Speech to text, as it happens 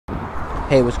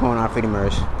Hey, what's going on,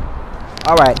 Freedomers?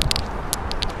 All right.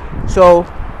 So,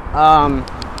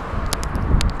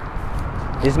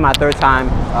 this is my third time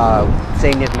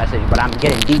saying this message, but I'm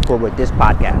getting deeper with this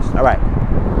podcast. All right.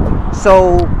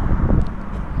 So,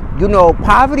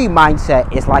 poverty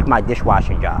mindset is like my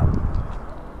dishwashing job.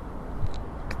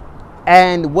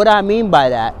 And what I mean by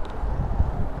that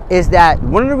is that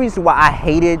one of the reasons why I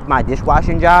hated my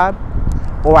dishwashing job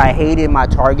or I hated my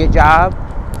Target job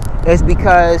is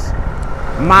because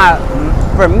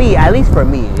at least for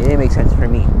me, it didn't make sense for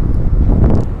me.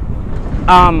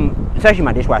 Especially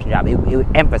my dishwashing job, it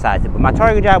emphasized it. But my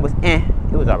Target job was it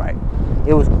was alright.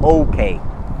 It was okay.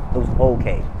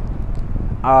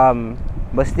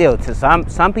 But still, to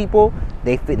some people,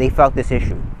 they felt this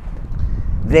issue.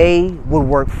 They would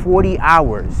work 40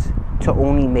 hours to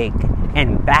only make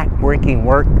and backbreaking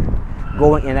work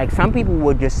going, and like some people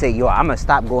would just say, yo, I'm gonna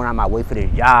stop going on my way for this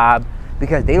job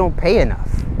because they don't pay enough.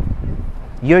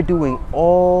 You're doing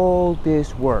all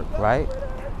this work, right?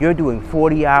 You're doing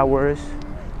 40 hours.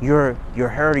 You're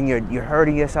hurting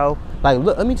yourself. Like,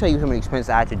 look, let me tell you some of the expenses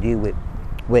I had to deal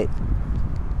with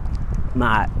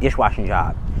my dishwashing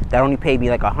job. That only paid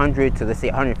me like $100 to, let's say,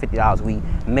 $150 a week,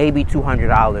 maybe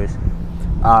 $200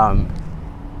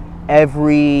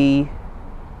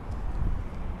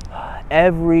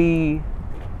 every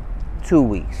 2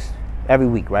 weeks, every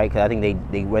week, right? Because I think I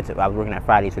was working at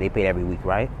Friday, so they paid every week,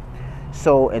 right?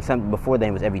 So, and some before then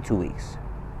it was every 2 weeks.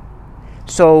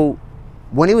 So,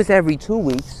 when it was every 2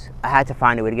 weeks, I had to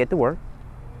find a way to get to work.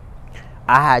 Because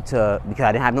I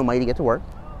didn't have no money to get to work.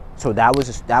 So that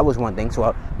was one thing.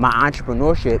 So my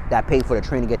entrepreneurship that paid for the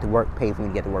train to get to work paid for me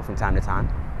to get to work from time to time.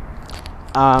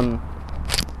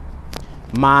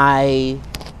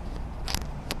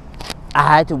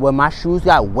 When my shoes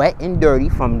got wet and dirty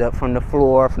from the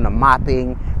floor, from the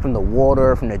mopping, from the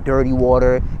water, from the dirty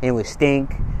water, and it would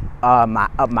stink.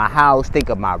 My house,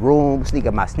 stink up my room, stink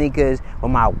up my sneakers.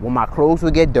 When my clothes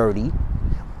would get dirty,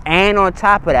 and on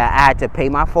top of that, I had to pay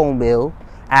my phone bill.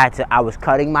 I was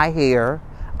cutting my hair.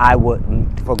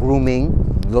 For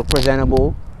grooming, look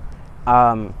presentable.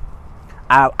 I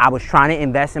was trying to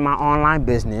invest in my online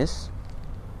business,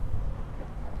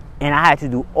 and I had to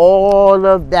do all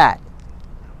of that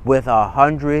with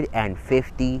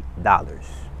 $150.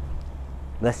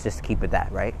 Let's just keep it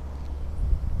that, right?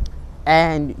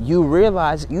 And you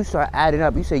realize, you start adding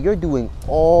up. You say you're doing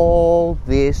all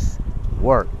this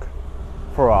work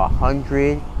for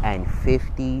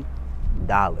 $150.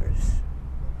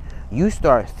 You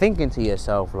start thinking to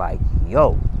yourself like,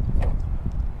 yo.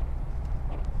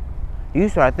 You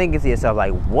start thinking to yourself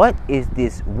like, what is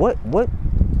this? What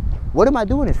am I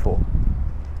doing this for?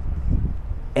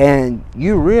 And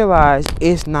you realize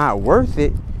it's not worth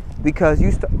it because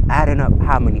you start adding up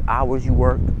how many hours you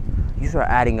work. You start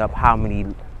adding up how many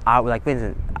hours, like for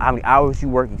instance, how many hours you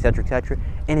work, etc., etc.,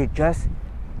 and it just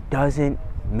doesn't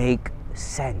make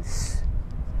sense.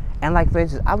 And like for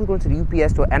instance, I was going to the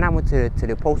UPS store and I went to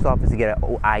the post office to get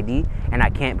an ID, and I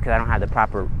can't because I don't have the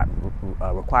proper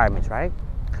requirements, right?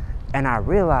 And I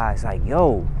realized like,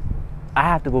 yo, I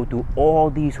have to go through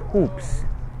all these hoops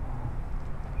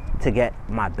to get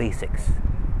my basics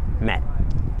met.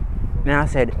 And I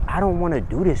said, I don't want to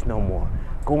do this no more.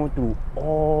 Going through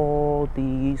all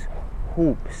these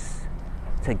hoops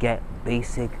to get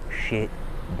basic shit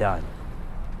done.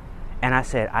 And I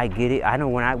said, I get it. I know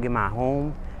when I get my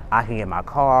home, I can get my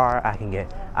car. I can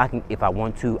if I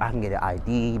want to, I can get an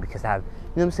ID because you know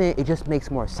what I'm saying? It just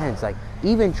makes more sense. Like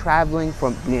even traveling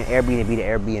from being Airbnb to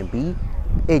Airbnb,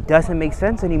 it doesn't make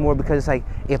sense anymore because it's like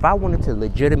if I wanted to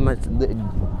legitimize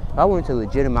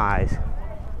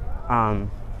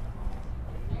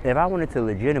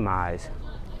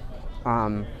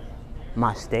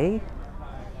my stay,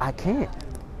 I can't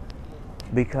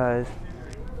because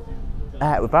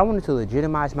if I wanted to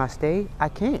legitimize my stay, I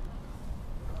can't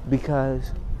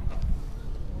because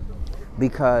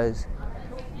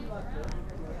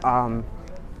I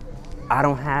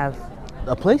don't have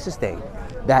a place to stay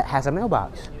that has a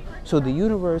mailbox. So the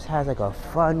universe has like a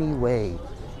funny way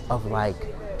of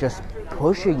like just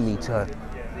pushing me to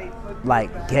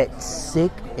like get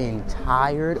sick and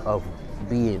tired of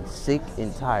being sick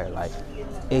and tired. Like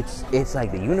it's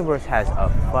like the universe has a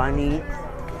funny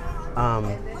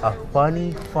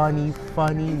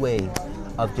way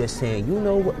of just saying, you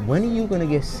know what, when are you gonna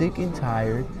get sick and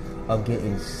tired of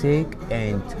getting sick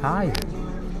and tired?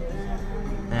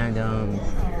 And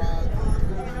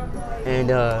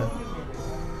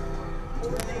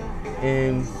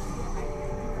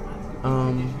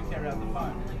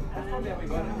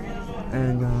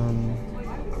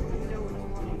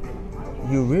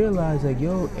you realize like,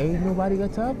 yo, ain't nobody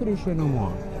got time for this shit no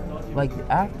more. Like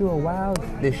after a while,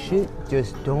 the shit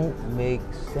just don't make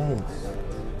sense.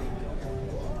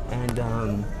 And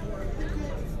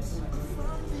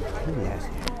let me ask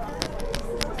you.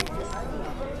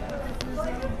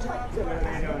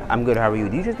 I'm good. How are you?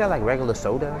 Do you just got like regular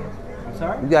soda? I'm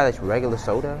sorry? You got like regular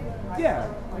soda? Yeah.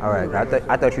 All right.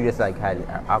 I thought you just like had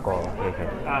alcohol. Okay.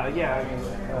 Yeah, I mean,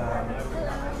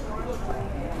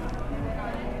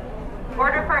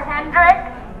 Order for Hendrick.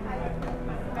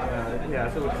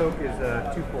 yeah, so a Coke is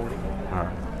 $2.40. All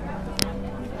right.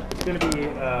 It's going to be in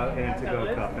a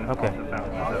to-go cup and Okay. off the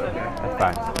fountain. Is that okay? That's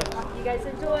fine. You guys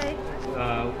enjoy.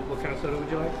 What kind of soda would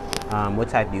you like? What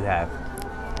type do you have?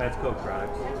 That's Coke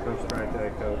products. Coke, Sprite,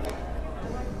 Diet Coke.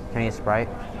 Can you get Sprite?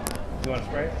 You want a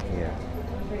Sprite? Yeah.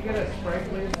 Can you get a Sprite,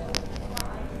 please?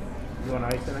 You want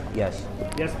ice in it? Yes.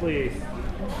 Yes, please.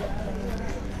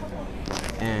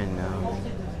 And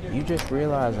you just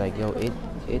realize like, yo,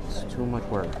 it's too much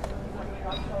work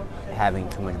having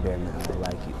too much bare minimum.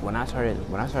 Like when I started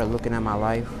looking at my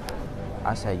life,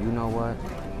 I said, you know what?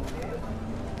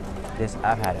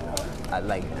 I've had enough.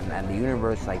 And the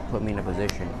universe like put me in a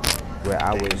position where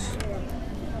I was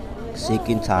sick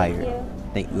and tired.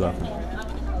 Thank you, Uncle.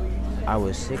 I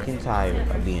was sick and tired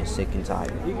of being sick and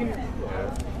tired.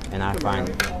 And I find,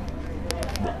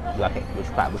 okay, which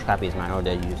copy is mine? Or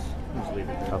did you use? Just leave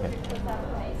it there. Okay.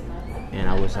 And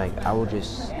I was like, I was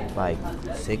just like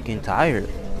sick and tired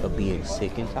of being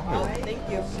sick and tired. Thank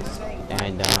you.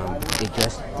 And it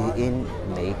just didn't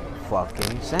make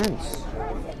fucking sense.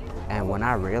 And when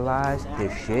I realized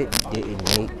this shit didn't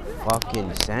make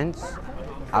fucking sense,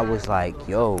 I was like,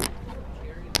 yo,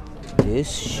 this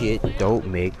shit don't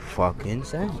make fucking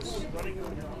sense.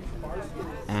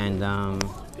 And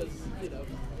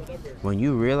when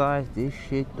you realize this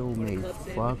shit don't make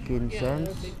fucking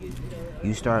sense,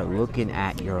 you start looking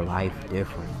at your life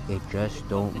different. It just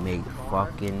don't make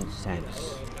fucking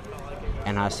sense.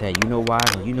 And I said, you know why?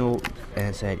 And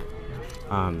I said,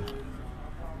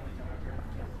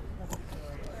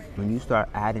 when you start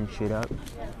adding shit up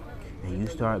and you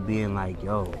start being like,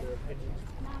 yo,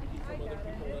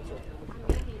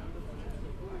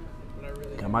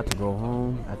 I'm about to go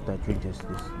home after I drink this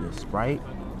Sprite,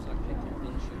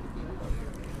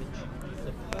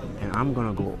 and I'm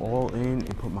gonna go all in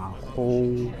and put my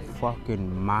whole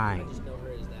fucking mind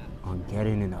on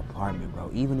getting an apartment, bro.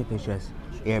 Even if it's just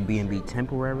Airbnb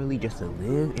temporarily, just to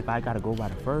live. If I gotta go by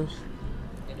the first.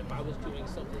 And if I was doing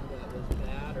something that was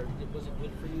bad or it wasn't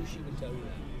good for you, she would tell you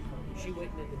that. She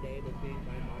went in the name of being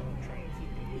my mom, trying to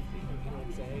keep you with me. You know what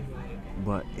I'm saying? Like,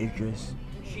 But it just,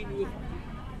 she knew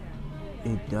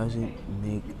it doesn't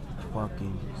make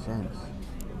fucking sense.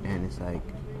 And it's like,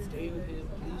 stay with him,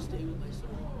 please stay with my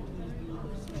son. Please be with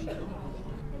my son. She don't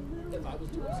do that. If I was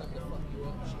doing something to fuck you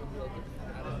up, she would be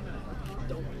like,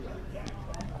 don't do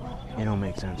that. it don't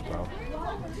make sense, bro.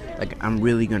 Like, I'm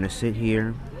really gonna sit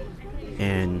here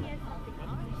and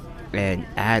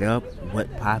add up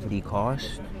what poverty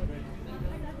costs.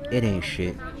 It ain't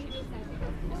shit.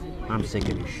 I'm sick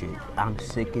of this shit. I'm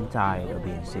sick and tired of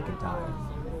being sick and tired.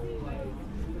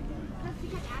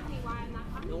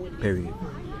 Period.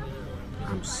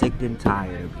 I'm sick and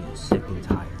tired of being sick and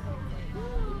tired.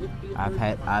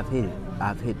 I've hit it.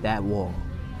 I've hit that wall.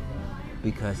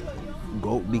 Because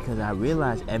I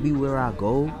realize everywhere I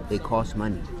go, it costs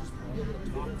money.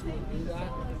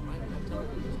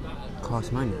 It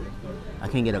costs money. I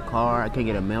can't get a car, I can't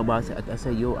get a mailbox. I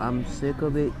said, yo, I'm sick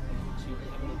of it.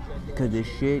 Because this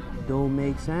shit don't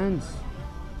make sense.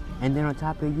 And then on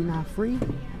top of it, you're not free.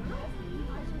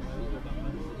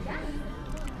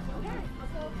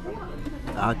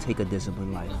 I'll take a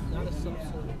disciplined life.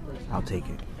 I'll take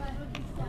it.